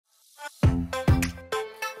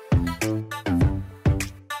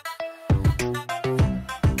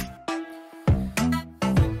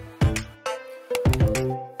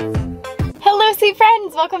Sweet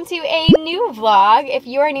friends, welcome to a new vlog. If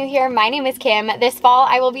you are new here, my name is Kim. This fall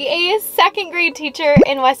I will be a second grade teacher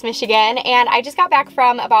in West Michigan, and I just got back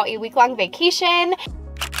from about a week-long vacation.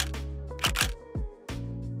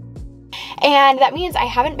 And that means I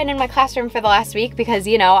haven't been in my classroom for the last week because,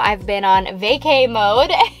 you know, I've been on vacay mode,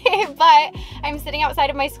 but I'm sitting outside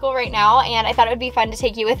of my school right now, and I thought it would be fun to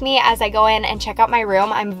take you with me as I go in and check out my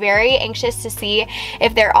room. I'm very anxious to see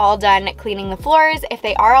if they're all done cleaning the floors. If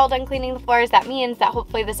they are all done cleaning the floors, that means that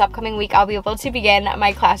hopefully this upcoming week I'll be able to begin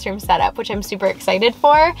my classroom setup, which I'm super excited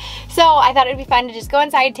for. So I thought it would be fun to just go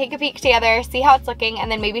inside, take a peek together, see how it's looking,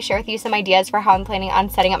 and then maybe share with you some ideas for how I'm planning on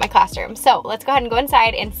setting up my classroom. So let's go ahead and go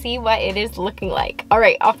inside and see what it is looking like. All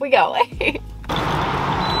right, off we go.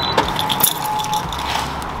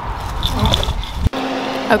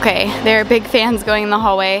 Okay, there are big fans going in the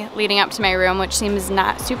hallway leading up to my room, which seems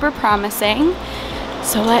not super promising.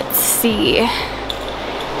 So let's see.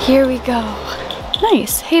 Here we go.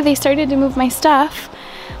 Nice. Hey, they started to move my stuff.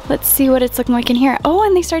 Let's see what it's looking like in here. Oh,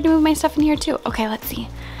 and they started to move my stuff in here too. Okay, let's see.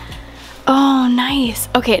 Oh, nice.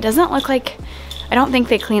 Okay, it doesn't look like, I don't think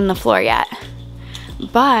they cleaned the floor yet.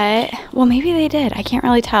 But, well, maybe they did. I can't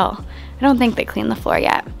really tell. I don't think they cleaned the floor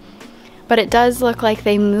yet. But it does look like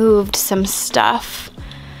they moved some stuff.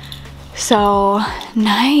 So,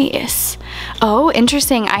 nice. Oh,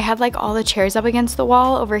 interesting. I had like all the chairs up against the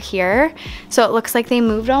wall over here. So it looks like they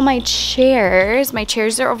moved all my chairs. My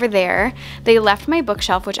chairs are over there. They left my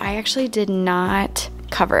bookshelf, which I actually did not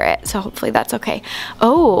cover it, so hopefully that's okay.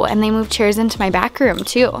 Oh, and they moved chairs into my back room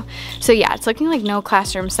too. So yeah, it's looking like no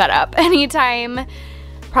classroom setup anytime,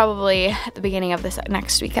 probably at the beginning of this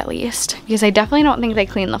next week at least, because I definitely don't think they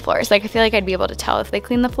clean the floors. Like, I feel like I'd be able to tell if they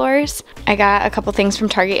clean the floors. I got a couple things from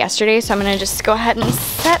Target yesterday, so I'm gonna just go ahead and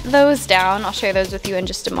set those down. I'll share those with you in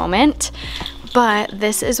just a moment. But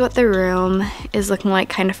this is what the room is looking like,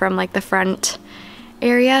 kind of from like the front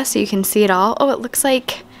area, so you can see it all. Oh, it looks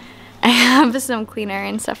like I have some cleaner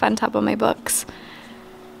and stuff on top of my books.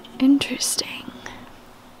 Interesting.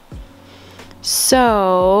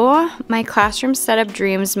 So, my classroom setup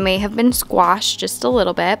dreams may have been squashed just a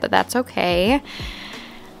little bit, but that's okay.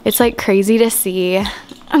 It's like crazy to see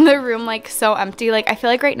the room like so empty. Like, I feel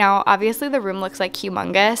like right now, obviously the room looks like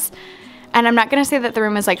humongous. And I'm not gonna say that the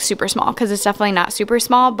room is like super small, because it's definitely not super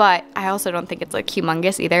small, but I also don't think it's like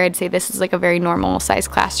humongous either. I'd say this is like a very normal size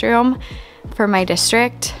classroom for my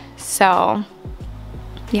district. So,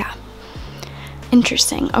 yeah.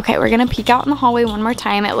 Interesting. Okay, we're gonna peek out in the hallway one more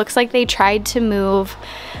time. It looks like they tried to move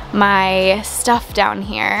my stuff down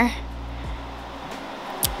here.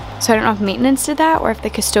 So I don't know if maintenance did that or if the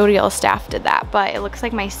custodial staff did that, but it looks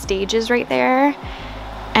like my stage is right there.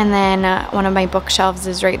 And then one of my bookshelves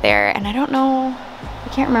is right there. And I don't know, I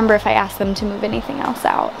can't remember if I asked them to move anything else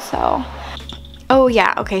out, so. Oh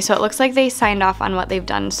yeah, okay, so it looks like they signed off on what they've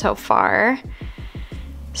done so far.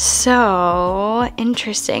 So,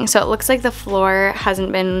 interesting. So it looks like the floor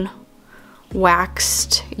hasn't been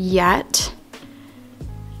waxed yet.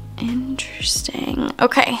 Interesting.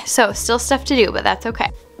 Okay, so still stuff to do, but that's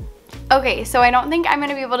okay. Okay, so I don't think I'm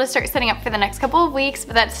gonna be able to start setting up for the next couple of weeks,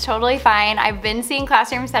 but that's totally fine. I've been seeing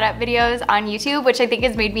classroom setup videos on YouTube, which I think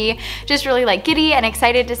has made me just really like giddy and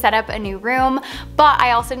excited to set up a new room. But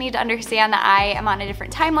I also need to understand that I am on a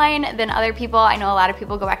different timeline than other people. I know a lot of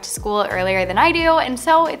people go back to school earlier than I do, and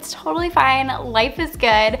so it's totally fine. Life is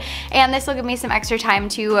good, and this will give me some extra time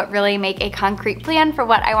to really make a concrete plan for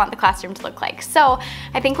what I want the classroom to look like. So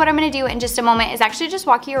I think what I'm gonna do in just a moment is actually just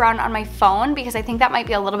walk you around on my phone, because I think that might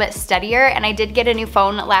be a little bit steadier. And I did get a new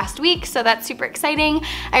phone last week, so that's super exciting.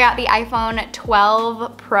 I got the iPhone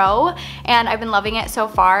 12 Pro, and I've been loving it so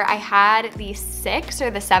far. I had the 6 or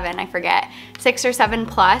the 7, I forget, 6 or 7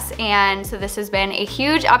 Plus, and so this has been a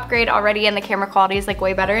huge upgrade already, and the camera quality is like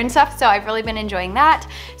way better and stuff, so I've really been enjoying that.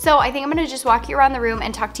 So I think I'm gonna just walk you around the room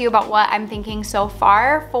and talk to you about what I'm thinking so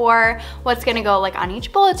far for what's gonna go like on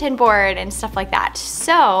each bulletin board and stuff like that.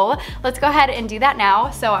 So let's go ahead and do that now.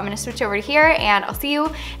 So I'm gonna switch over to here, and I'll see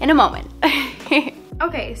you in a moment.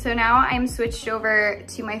 Okay, so now I'm switched over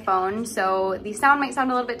to my phone, so the sound might sound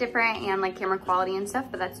a little bit different and like camera quality and stuff,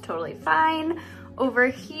 but that's totally fine. Over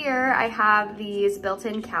here, I have these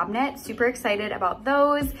built-in cabinets, super excited about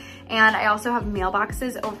those. And I also have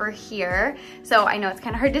mailboxes over here. So I know it's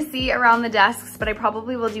kind of hard to see around the desks, but I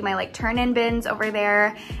probably will do my like turn-in bins over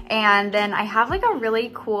there. And then I have like a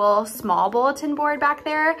really cool small bulletin board back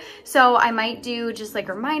there. So I might do just like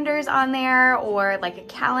reminders on there, or like a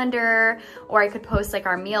calendar, or I could post like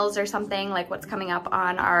our meals or something, like what's coming up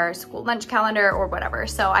on our school lunch calendar or whatever.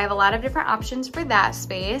 So I have a lot of different options for that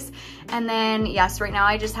space. And then yes, right now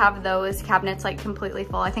I just have those cabinets like completely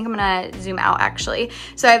full. I think I'm gonna zoom out actually.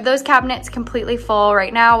 So I have those cabinets completely full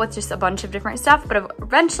right now with just a bunch of different stuff, but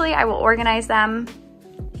eventually I will organize them.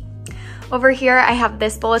 Over here, I have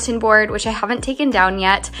this bulletin board, which I haven't taken down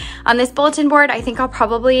yet. On this bulletin board, I think I'll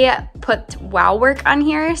probably put wow work on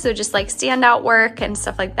here. So just like standout work and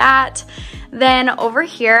stuff like that. Then over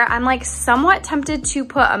here, I'm like somewhat tempted to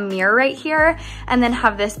put a mirror right here and then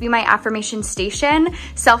have this be my affirmation station.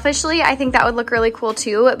 Selfishly, I think that would look really cool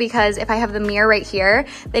too, because if I have the mirror right here,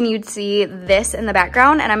 then you'd see this in the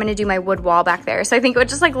background, and I'm gonna do my wood wall back there. So I think it would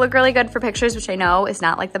just like look really good for pictures, which I know is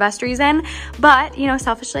not like the best reason, but you know,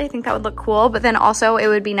 selfishly, I think that would look cool. But then also it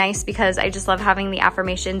would be nice because I just love having the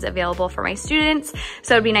affirmations available for my students.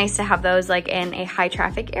 So it'd be nice to have those like in a high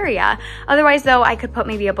traffic area. Otherwise though, I could put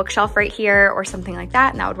maybe a bookshelf right here or something like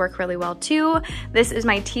that, and that would work really well too. This is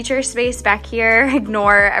my teacher space back here.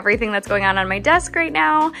 Ignore everything that's going on my desk right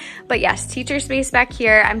now. But yes, teacher space back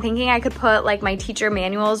here. I'm thinking I could put like my teacher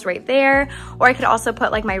manuals right there, or I could also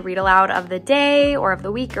put like my read aloud of the day or of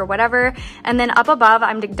the week or whatever. And then up above,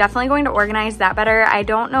 I'm definitely going to organize that better. I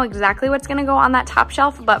don't know exactly what's gonna go on that top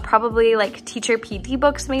shelf, but probably like teacher PT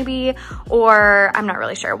books maybe, or I'm not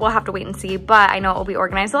really sure. We'll have to wait and see, but I know it will be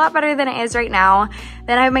organized a lot better than it is right now.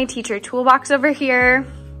 Then I have my teacher toolbox over here.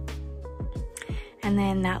 And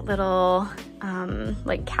then that little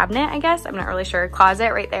like cabinet, I guess, I'm not really sure,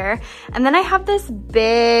 closet right there. And then I have this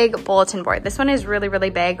big bulletin board. This one is really, really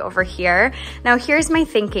big over here. Now here's my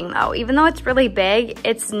thinking though, even though it's really big,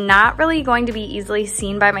 it's not really going to be easily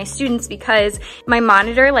seen by my students because my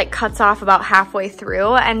monitor like cuts off about halfway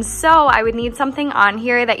through. And so I would need something on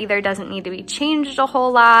here that either doesn't need to be changed a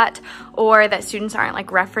whole lot or that students aren't like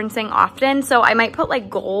referencing often. So I might put like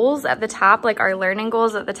goals at the top, like our learning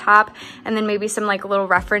goals at the top, and then maybe some like little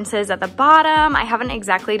references at the bottom. I haven't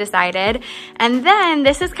exactly decided. And then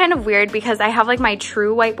this is kind of weird because I have like my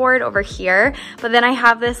true whiteboard over here, but then I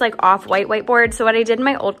have this like off-white whiteboard. So what I did in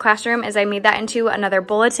my old classroom is I made that into another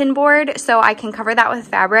bulletin board so I can cover that with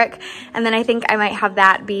fabric. And then I think I might have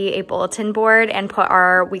that be a bulletin board and put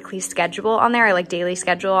our weekly schedule on there, or like daily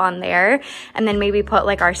schedule on there. And then maybe put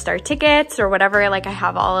like our star tickets or whatever. Like I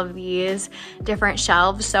have all of these different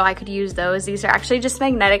shelves, so I could use those. These are actually just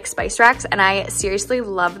magnetic spice racks and I seriously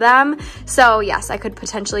love them. So yes, I could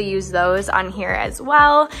potentially use those on here as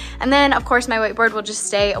well. And then of course my whiteboard will just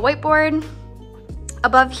stay a whiteboard.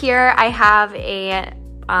 Above here I have a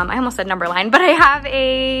I almost said number line, but I have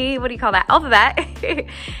a, what do you call that, alphabet.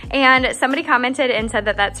 And somebody commented and said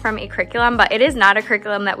that that's from a curriculum, but it is not a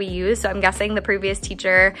curriculum that we use. So I'm guessing the previous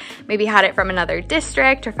teacher maybe had it from another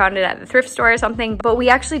district or found it at the thrift store or something, but we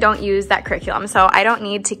actually don't use that curriculum. So I don't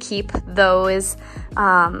need to keep those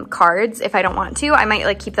cards if I don't want to. I might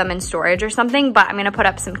like keep them in storage or something, but I'm gonna put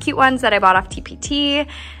up some cute ones that I bought off TPT.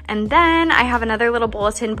 And then I have another little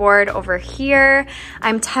bulletin board over here.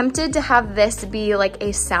 I'm tempted to have this be like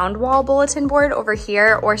a sound wall bulletin board over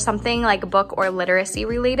here, or something like book or literacy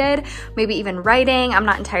related, maybe even writing, I'm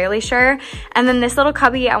not entirely sure. And then this little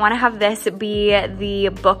cubby, I wanna have this be the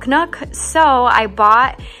book nook. So I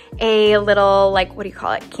bought a little, like, what do you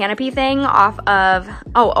call it, canopy thing off of,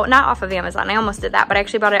 oh, not off of Amazon, I almost did that, but I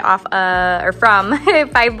actually bought it off, or from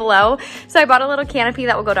Five Below. So I bought a little canopy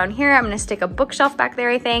that will go down here. I'm gonna stick a bookshelf back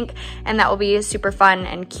there, I think, and that will be super fun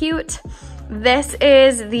and cute. This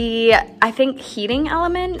is the, I think, heating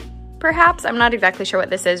element, perhaps. I'm not exactly sure what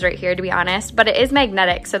this is right here, to be honest, but it is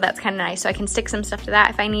magnetic, so that's kind of nice. So I can stick some stuff to that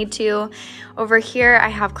if I need to. Over here, I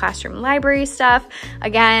have classroom library stuff.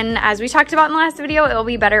 Again, as we talked about in the last video, it will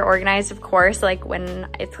be better organized, of course, like when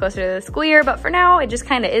it's closer to the school year, but for now, it just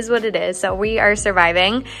kind of is what it is. So we are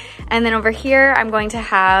surviving. And then over here, I'm going to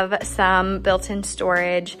have some built-in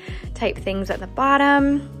storage type things at the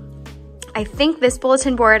bottom. I think this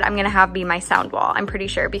bulletin board I'm gonna have be my sound wall, I'm pretty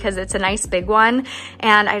sure, because it's a nice big one.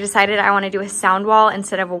 And I decided I wanna do a sound wall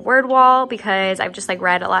instead of a word wall because I've just like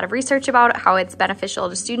read a lot of research about how it's beneficial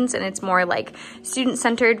to students and it's more like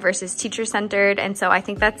student-centered versus teacher-centered. And so I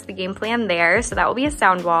think that's the game plan there. So that will be a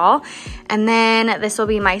sound wall. And then this will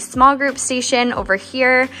be my small group station over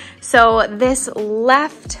here. So this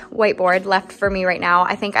left whiteboard, left for me right now,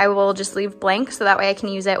 I think I will just leave blank so that way I can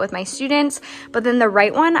use it with my students. But then the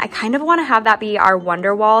right one, I kind of want want to have that be our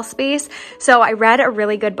wonder wall space. So I read a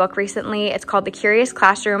really good book recently. It's called The Curious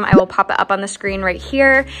Classroom. I will pop it up on the screen right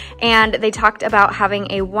here. And they talked about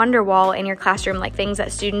having a wonder wall in your classroom, like things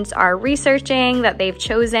that students are researching that they've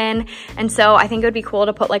chosen. And so I think it would be cool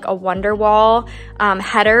to put like a wonder wall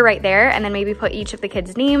header right there, and then maybe put each of the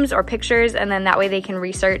kids' names or pictures, and then that way they can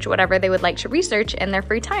research whatever they would like to research in their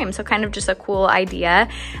free time. So kind of just a cool idea.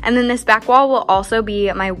 And then this back wall will also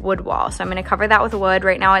be my wood wall. So I'm going to cover that with wood.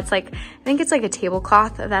 Right now it's like, I think it's like a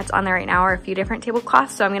tablecloth that's on there right now, or a few different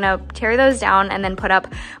tablecloths. So I'm going to tear those down and then put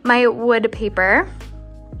up my wood paper.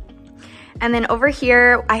 And then over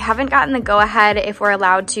here, I haven't gotten the go-ahead if we're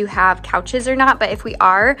allowed to have couches or not, but if we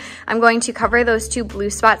are, I'm going to cover those 2 blue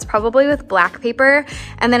spots probably with black paper.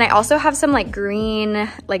 And then I also have some like green,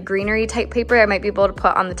 like greenery type paper I might be able to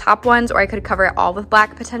put on the top ones, or I could cover it all with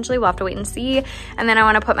black potentially. We'll have to wait and see. And then I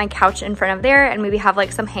want to put my couch in front of there and maybe have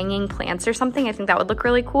like some hanging plants or something. I think that would look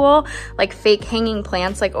really cool, like fake hanging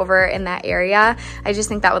plants like over in that area. I just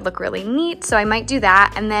think that would look really neat. So I might do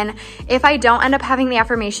that. And then if I don't end up having the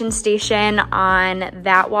affirmation station on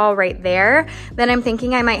that wall right there, then I'm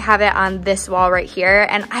thinking I might have it on this wall right here.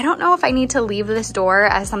 And I don't know if I need to leave this door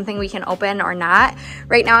as something we can open or not.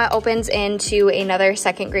 Right now it opens into another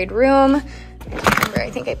 2nd grade room. I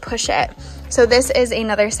think I push it. So this is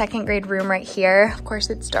another 2nd grade room right here. Of course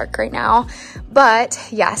it's dark right now, but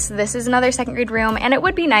yes, this is another 2nd grade room, and it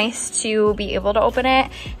would be nice to be able to open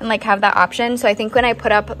it and like have that option. So I think when I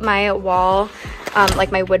put up my wall,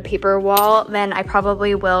 like my wood paper wall, then I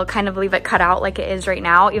probably will kind of leave it cut out like it is right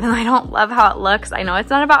now, even though I don't love how it looks. I know it's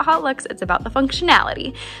not about how it looks, it's about the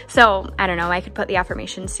functionality. So I don't know, I could put the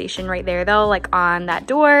affirmation station right there though, like on that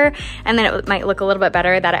door, and then it might look a little bit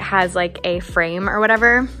better that it has like a frame or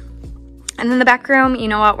whatever. And then the back room, you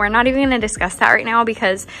know what, we're not even going to discuss that right now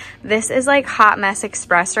because this is like hot mess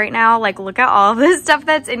express right now. Like look at all of this stuff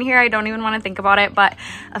that's in here. I don't even want to think about it, but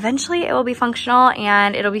eventually it will be functional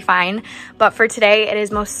and it'll be fine. But for today, it is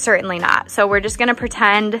most certainly not. So we're just going to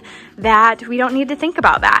pretend that we don't need to think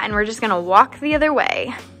about that, and we're just going to walk the other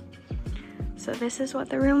way. So this is what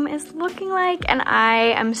the room is looking like, and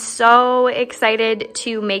I am so excited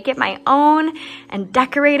to make it my own and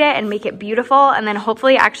decorate it and make it beautiful, and then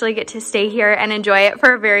hopefully actually get to stay here and enjoy it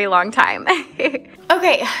for a very long time.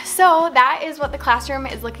 Okay, so that is what the classroom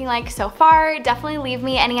is looking like so far. Definitely leave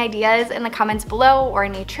me any ideas in the comments below, or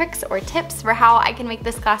any tricks or tips for how I can make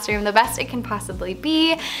this classroom the best it can possibly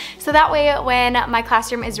be. So that way when my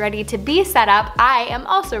classroom is ready to be set up, I am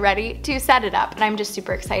also ready to set it up. And I'm just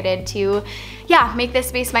super excited to, yeah, make this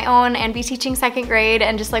space my own and be teaching 2nd grade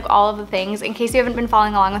and just like all of the things. In case you haven't been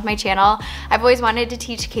following along with my channel, I've always wanted to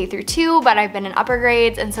teach K through 2, but I've been in upper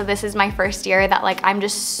grades, and so this is my first year that like I'm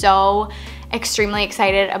just so extremely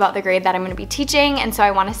excited about the grade that I'm going to be teaching, and so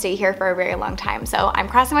I want to stay here for a very long time. So I'm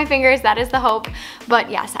crossing my fingers, that is the hope.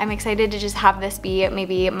 But yes, I'm excited to just have this be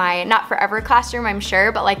maybe my not forever classroom, I'm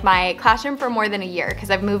sure, but like my classroom for more than a year, because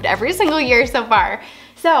I've moved every single year so far.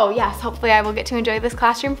 So yes, hopefully I will get to enjoy this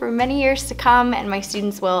classroom for many years to come, and my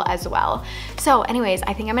students will as well. So anyways,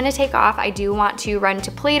 I think I'm gonna take off. I do want to run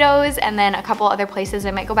to Plato's and then a couple other places.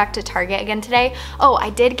 I might go back to Target again today. Oh,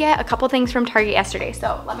 I did get a couple things from Target yesterday,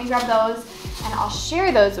 so let me grab those and I'll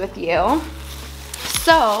share those with you.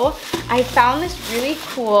 So I found this really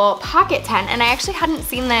cool pocket tent, and I actually hadn't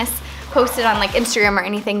seen this posted on like Instagram or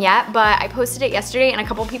anything yet, but I posted it yesterday and a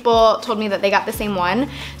couple people told me that they got the same one.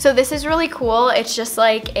 So this is really cool. It's just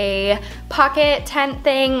like a pocket tent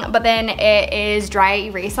thing, but then it is dry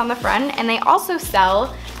erase on the front, and they also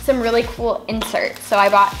sell some really cool inserts. So I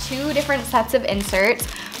bought 2 different sets of inserts.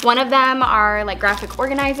 One of them are like graphic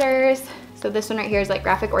organizers. So this one right here is like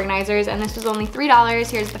graphic organizers, and this was only $3.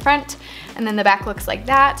 Here's the front, and then the back looks like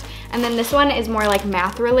that. And then this one is more like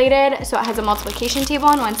math related. So it has a multiplication table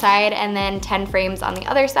on one side and then 10 frames on the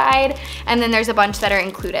other side. And then there's a bunch that are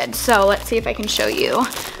included. So let's see if I can show you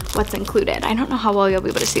what's included. I don't know how well you'll be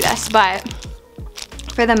able to see this, but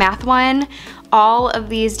for the math one, all of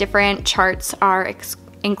these different charts are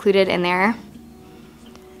included in there.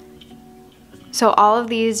 So all of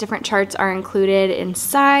these different charts are included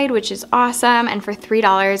inside, which is awesome. And for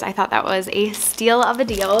 $3, I thought that was a steal of a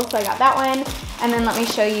deal. So I got that one. And then let me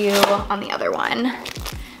show you on the other one.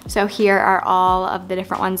 So here are all of the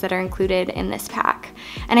different ones that are included in this pack.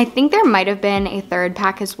 And I think there might have been a third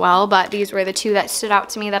pack as well, but these were the two that stood out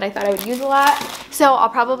to me that I thought I would use a lot. So I'll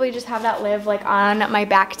probably just have that live like on my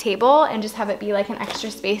back table and just have it be like an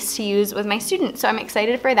extra space to use with my students. So I'm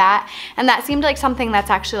excited for that. And that seemed like something that's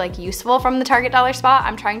actually like useful from the Target dollar spot.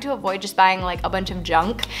 I'm trying to avoid just buying like a bunch of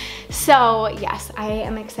junk. So yes, I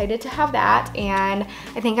am excited to have that. And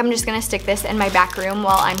I think I'm just gonna stick this in my back room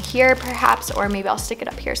while I'm here perhaps, or maybe I'll stick it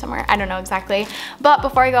up here somewhere. I don't know exactly. But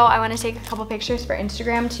before I go, I wanna take a couple pictures for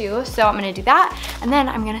Instagram too. So I'm gonna do that and then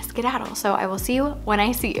I'm gonna skedaddle. So I will see you when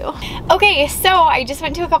I see you. Okay, so I just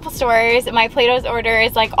went to a couple stores. My Play-Doh's order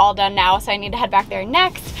is like all done now, so I need to head back there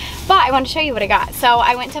next. But I want to show you what I got. So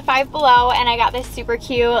I went to Five Below and I got this super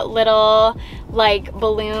cute little like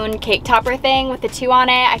balloon cake topper thing with the 2 on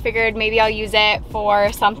it. I figured maybe I'll use it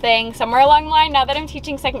for something somewhere along the line. Now that I'm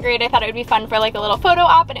teaching 2nd grade, I thought it would be fun for like a little photo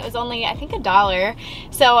op, and it was only I think $1.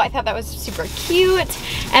 So I thought that was super cute.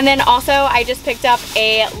 And then also I just picked up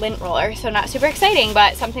a lint roller. So not super exciting,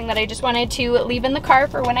 but something that I just wanted to leave in the car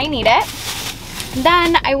for when I need it.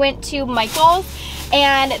 Then I went to Michael's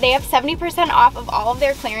and they have 70% off of all of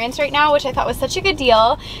their clearance right now, which I thought was such a good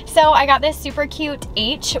deal. So I got this super cute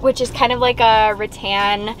H, which is kind of like a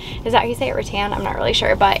rattan. Is that how you say it, rattan? I'm not really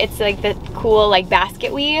sure, but it's like the cool like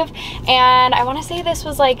basket weave. And I want to say this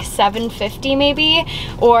was like $7.50 maybe,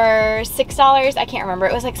 or $6. I can't remember.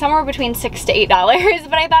 It was like somewhere between $6 to $8,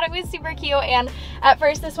 but I thought it was super cute. And at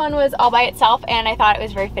first this one was all by itself and I thought it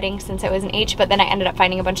was very fitting since it was an H, but then I ended up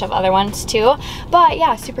finding a bunch of other ones too. But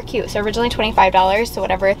yeah, super cute. So originally $25, so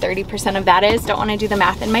whatever 30% of that is. Don't want to do the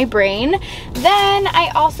math in my brain. Then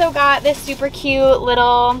I also got this super cute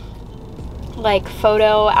little like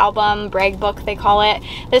photo album brag book they call it.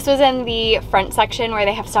 This was in the front section where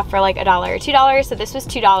they have stuff for like $1 or $2, so this was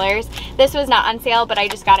 $2. This was not on sale, but I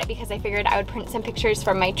just got it because I figured I would print some pictures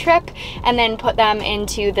from my trip and then put them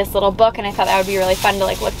into this little book, and I thought that would be really fun to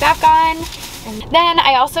like look back on. And then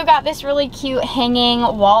I also got this really cute hanging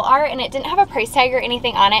wall art, and it didn't have a price tag or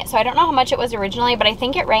anything on it, so I don't know how much it was originally, but I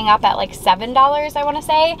think it rang up at like $7, I want to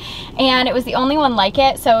say, and it was the only one like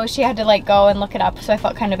it, so she had to like go and look it up, so I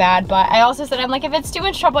felt kind of bad. But I also said, I'm like, if it's too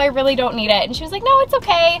much trouble, I really don't need it, and she was like, no, it's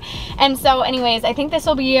okay. And so anyways, I think this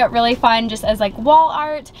will be really fun just as like wall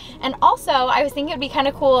art. And also I was thinking it'd be kind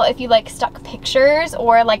of cool if you like stuck pictures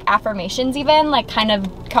or like affirmations even like kind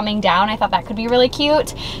of coming down. I thought that could be really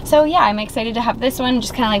cute. So yeah, I'm excited to have this one,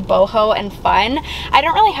 just kind of like boho and fun. I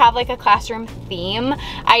don't really have like a classroom theme.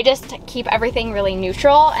 I just keep everything really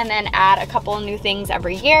neutral and then add a couple new things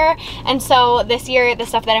every year. And so this year, the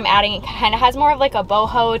stuff that I'm adding, it kind of has more of like a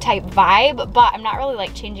boho type vibe, but I'm not really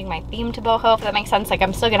like changing my theme to boho, if that makes sense. Like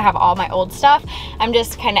I'm still gonna have all my old stuff. I'm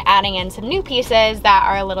just kind of adding in some new pieces that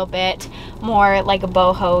are a little bit more like a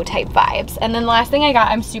boho type vibes. And then the last thing I got,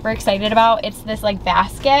 I'm super excited about. It's this like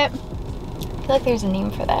basket. I feel like there's a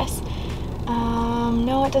name for this.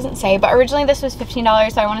 No, it doesn't say, but originally this was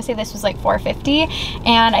 $15, so I want to say this was like $4.50,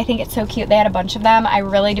 and I think it's so cute. They had a bunch of them. I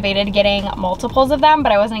really debated getting multiples of them,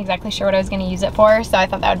 but I wasn't exactly sure what I was going to use it for, so I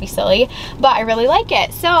thought that would be silly, but I really like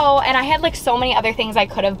it. So, and I had like so many other things I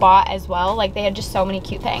could have bought as well. Like they had just so many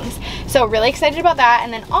cute things, so really excited about that.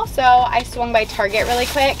 And then also I swung by Target really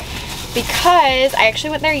quick because I actually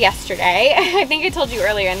went there yesterday. I think I told you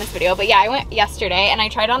earlier in this video, but yeah, I went yesterday and I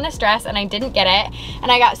tried on this dress and I didn't get it.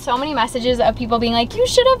 And I got so many messages of people being like, you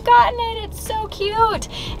should have gotten it, it's so cute.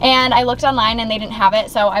 And I looked online and they didn't have it,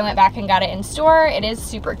 so I went back and got it in store. It is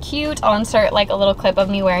super cute. I'll insert like a little clip of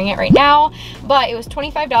me wearing it right now, but it was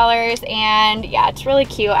 $25 and yeah, it's really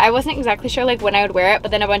cute. I wasn't exactly sure like when I would wear it,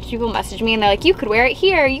 but then a bunch of people messaged me and they're like, you could wear it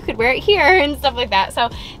here, you could wear it here, and stuff like that. So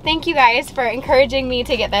thank you guys for encouraging me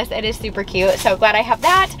to get this. It is super cute, so glad I have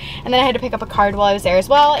that. And then I had to pick up a card while I was there as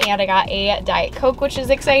well, and I got a Diet Coke, which is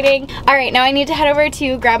exciting. All right, now I need to head over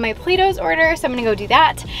to grab my Play-Doh's order, so I'm gonna go do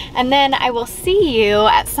that, and then I will see you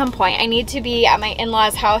at some point. I need to be at my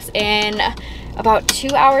in-laws house in about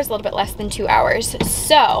 2 hours, a little bit less than 2 hours.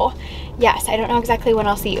 So yes, I don't know exactly when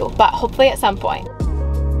I'll see you, but hopefully at some point.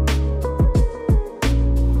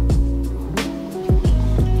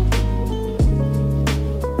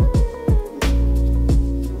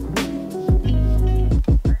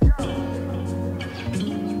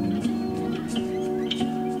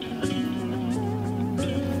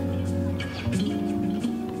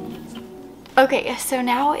 Okay, so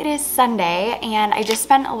now it is Sunday and I just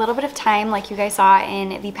spent a little bit of time, like you guys saw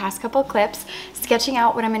in the past couple clips, sketching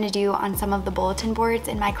out what I'm going to do on some of the bulletin boards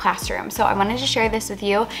in my classroom. So I wanted to share this with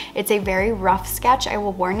you. It's a very rough sketch, I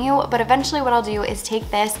will warn you, but eventually what I'll do is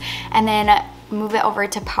take this and then move it over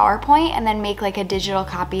to PowerPoint and then make like a digital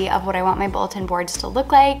copy of what I want my bulletin boards to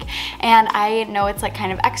look like. And I know it's like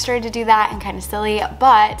kind of extra to do that and kind of silly,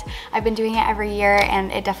 but I've been doing it every year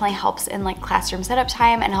and it definitely helps in like classroom setup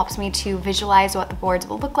time and helps me to visualize what the boards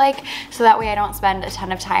will look like, so that way I don't spend a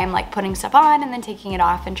ton of time like putting stuff on and then taking it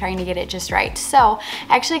off and trying to get it just right. So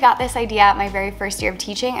I actually got this idea my very first year of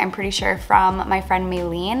teaching, I'm pretty sure from my friend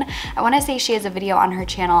Maylene. I want to say she has a video on her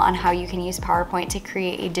channel on how you can use PowerPoint to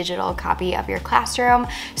create a digital copy of your classroom.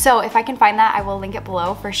 So if I can find that, I will link it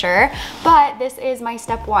below for sure. But this is my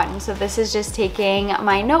step one. So this is just taking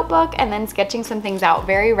my notebook and then sketching some things out.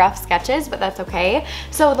 Very rough sketches, but that's okay.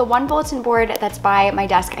 So the one bulletin board that's by my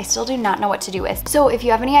desk, I still do not know what to do with. So if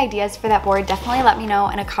you have any ideas for that board, definitely let me know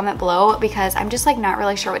in a comment below, because I'm just like not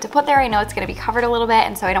really sure what to put there. I know it's going to be covered a little bit,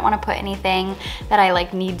 and so I don't want to put anything that I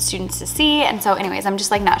like need students to see. And so anyways, I'm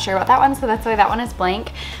just like not sure about that one, so that's why that one is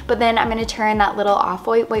blank. But then I'm going to turn that little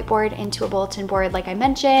off-white whiteboard into a bulletin board like I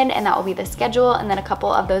mentioned, and that will be the schedule, and then a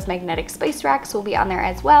couple of those magnetic space racks will be on there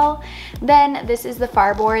as well. Then this is the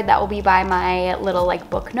far board that will be by my little like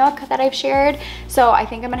book nook that I've shared. So I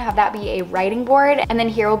think I'm gonna have that be a writing board, and then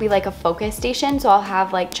here will be like a focus station, so I'll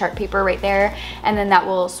have like chart paper right there, and then that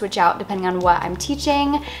will switch out depending on what I'm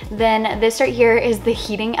teaching. Then this right here is the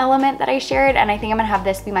heating element that I shared, and I think I'm gonna have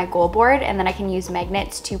this be my goal board, and then I can use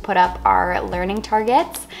magnets to put up our learning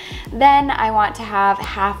targets. Then I want to have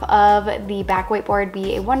half of the back whiteboard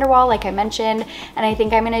be a wonder wall like I mentioned, and I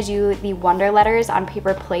think I'm gonna do the wonder letters on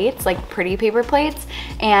paper plates, like pretty paper plates.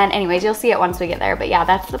 And anyways, you'll see it once we get there, but yeah,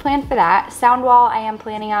 that's the plan for that. Sound wall I am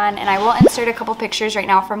planning on, and I will insert a couple pictures right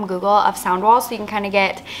now from Google of sound walls so you can kind of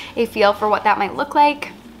get a feel for what that might look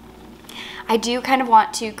like. I do kind of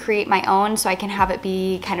want to create my own so I can have it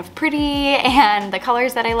be kind of pretty and the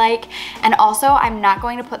colors that I like. And also, I'm not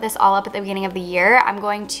going to put this all up at the beginning of the year. I'm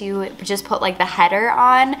going to just put like the header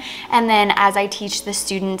on, and then as I teach the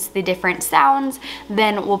students the different sounds,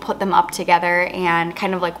 then we'll put them up together and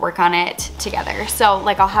kind of like work on it together. So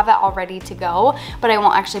like I'll have it all ready to go, but I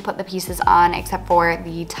won't actually put the pieces on except for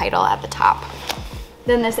the title at the top.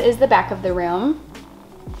 Then this is the back of the room.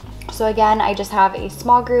 So again, I just have a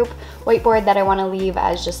small group whiteboard that I want to leave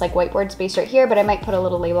as just like whiteboard space right here, but I might put a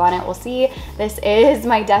little label on it. We'll see. This is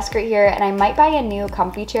my desk right here, and I might buy a new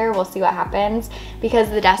comfy chair. We'll see what happens, because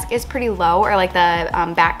the desk is pretty low, or like the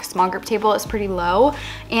back small group table is pretty low,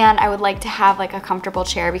 and I would like to have like a comfortable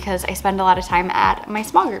chair because I spend a lot of time at my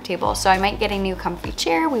small group table. So I might get a new comfy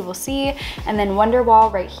chair. We will see. And then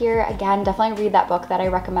Wonderwall right here. Again, definitely read that book that I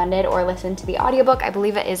recommended or listen to the audiobook. I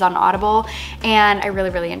believe it is on Audible, and I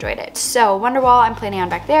really enjoyed it. So Wonderwall I'm planning on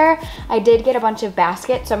back there. I did get a bunch of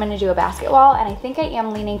baskets, so I'm going to do a basket wall, and I think I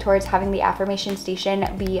am leaning towards having the affirmation station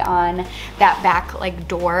be on that back like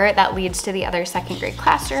door that leads to the other second grade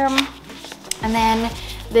classroom. And then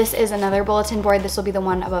this is another bulletin board. This will be the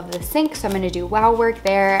one above the sink, so I'm going to do wow work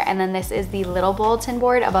there. And then this is the little bulletin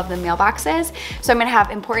board above the mailboxes. So I'm going to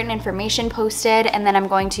have important information posted, and then I'm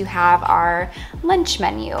going to have our lunch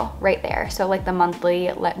menu right there. So like the monthly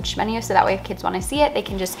lunch menu, so that way if kids want to see it, they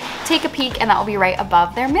can just take a peek, and that will be right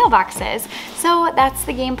above their mailboxes. So that's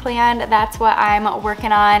the game plan. That's what I'm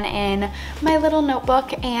working on in my little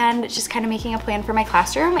notebook, and just kind of making a plan for my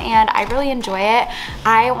classroom, and I really enjoy it.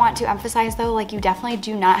 I want to emphasize though, like you definitely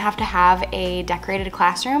do not have to have a decorated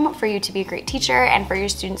classroom for you to be a great teacher and for your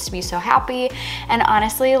students to be so happy. And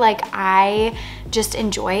honestly, like I just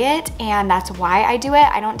enjoy it, and that's why I do it.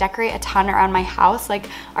 I don't decorate a ton around my house. Like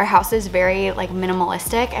our house is very like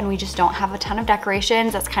minimalistic, and we just don't have a ton of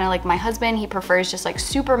decorations. That's kind of like my husband. He prefers just like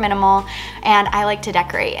super minimal, and I like to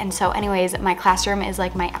decorate. And so anyways, my classroom is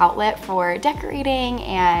like my outlet for decorating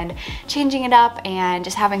and changing it up and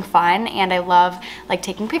just having fun. And I love like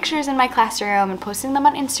taking pictures in my classroom and posting them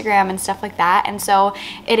on Instagram and stuff like that. And so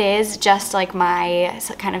it is just like my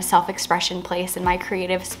kind of self-expression place and my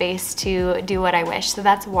creative space to do what I wish. So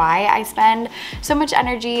that's why I spend so much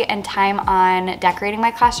energy and time on decorating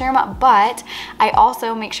my classroom. But I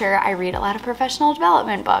also make sure I read a lot of professional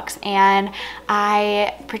development books, and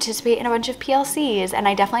I participate in a bunch of PLCs, and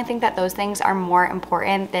I definitely think that those things are more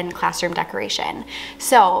important than classroom decoration.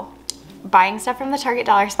 So buying stuff from the Target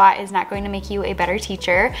dollar spot is not going to make you a better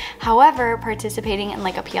teacher. However, participating in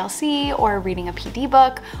like a PLC or reading a PD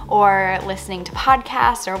book or listening to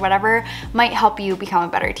podcasts or whatever might help you become a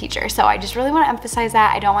better teacher. So I just really want to emphasize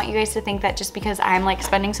that. I don't want you guys to think that just because I'm like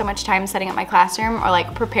spending so much time setting up my classroom or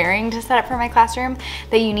like preparing to set up for my classroom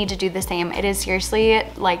that you need to do the same. It is seriously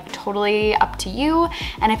like totally up to you.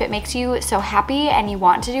 And if it makes you so happy and you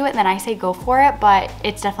want to do it, then I say go for it, but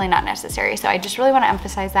it's definitely not necessary. So I just really want to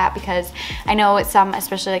emphasize that, because because I know some,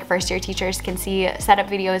 especially like first year teachers, can see setup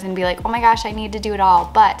videos and be like, oh my gosh, I need to do it all.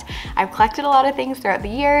 But I've collected a lot of things throughout the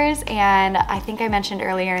years, and I think I mentioned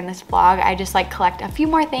earlier in this vlog, I just like collect a few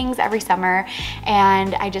more things every summer,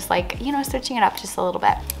 and I just like, you know, switching it up just a little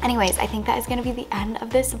bit. Anyways, I think that is gonna be the end of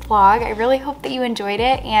this vlog. I really hope that you enjoyed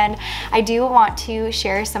it, and I do want to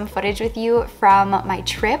share some footage with you from my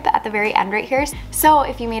trip at the very end right here. So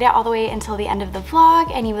if you made it all the way until the end of the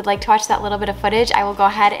vlog and you would like to watch that little bit of footage, I will go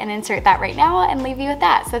ahead and insert that right now and leave you with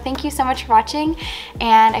that. So thank you so much for watching,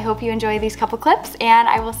 and I hope you enjoy these couple clips, and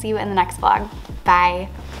I will see you in the next vlog. Bye.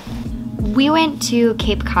 We went to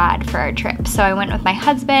Cape Cod for our trip. So I went with my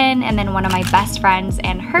husband and then one of my best friends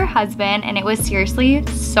and her husband, and it was seriously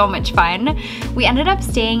so much fun. We ended up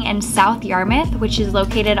staying in South Yarmouth, which is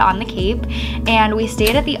located on the Cape, and we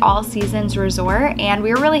stayed at the All Seasons Resort, and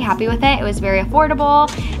we were really happy with it. It was very affordable,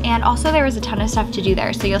 and also there was a ton of stuff to do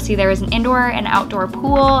there. So you'll see there was an indoor and outdoor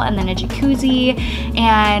pool and then a jacuzzi,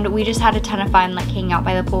 and we just had a ton of fun like hanging out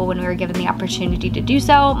by the pool when we were given the opportunity to do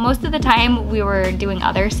so. Most of the time we were doing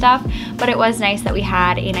other stuff, but it was nice that we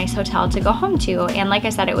had a nice hotel to go home to. And like I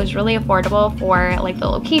said, it was really affordable for like the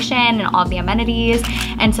location and all the amenities.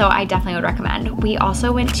 And so I definitely would recommend. We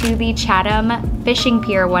also went to the Chatham fishing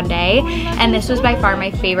pier one day, and this was by far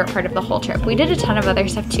my favorite part of the whole trip. We did a ton of other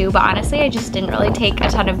stuff too, but honestly, I just didn't really take a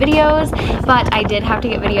ton of videos, but I did have to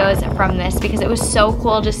get videos from this because it was so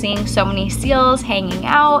cool just seeing so many seals hanging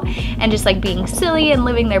out and just like being silly and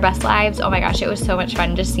living their best lives. Oh my gosh, it was so much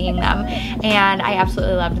fun just seeing them, and I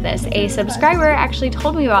absolutely loved this. A subscriber actually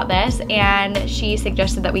told me about this, and she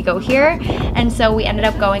suggested that we go here, and so we ended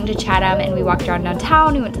up going to Chatham, and we walked around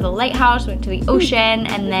downtown. We went to the lighthouse, we went to the ocean,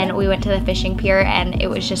 and then we went to the fishing pier, and it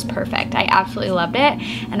was just perfect. I absolutely loved it,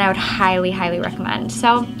 and I would highly recommend.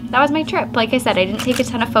 So that was my trip. Like I said, I didn't take a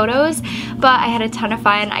ton of photos, but I had a ton of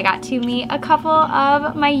fun. I got to meet a couple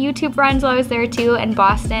of my YouTube friends while I was there too in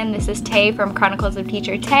Boston. This is Tay from Chronicles of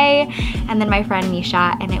Teacher Tay, and then my friend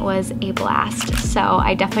Nisha, and it was a blast. So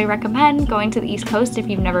I definitely recommend going to the East Coast if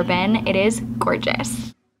you've never been. It is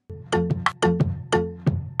gorgeous.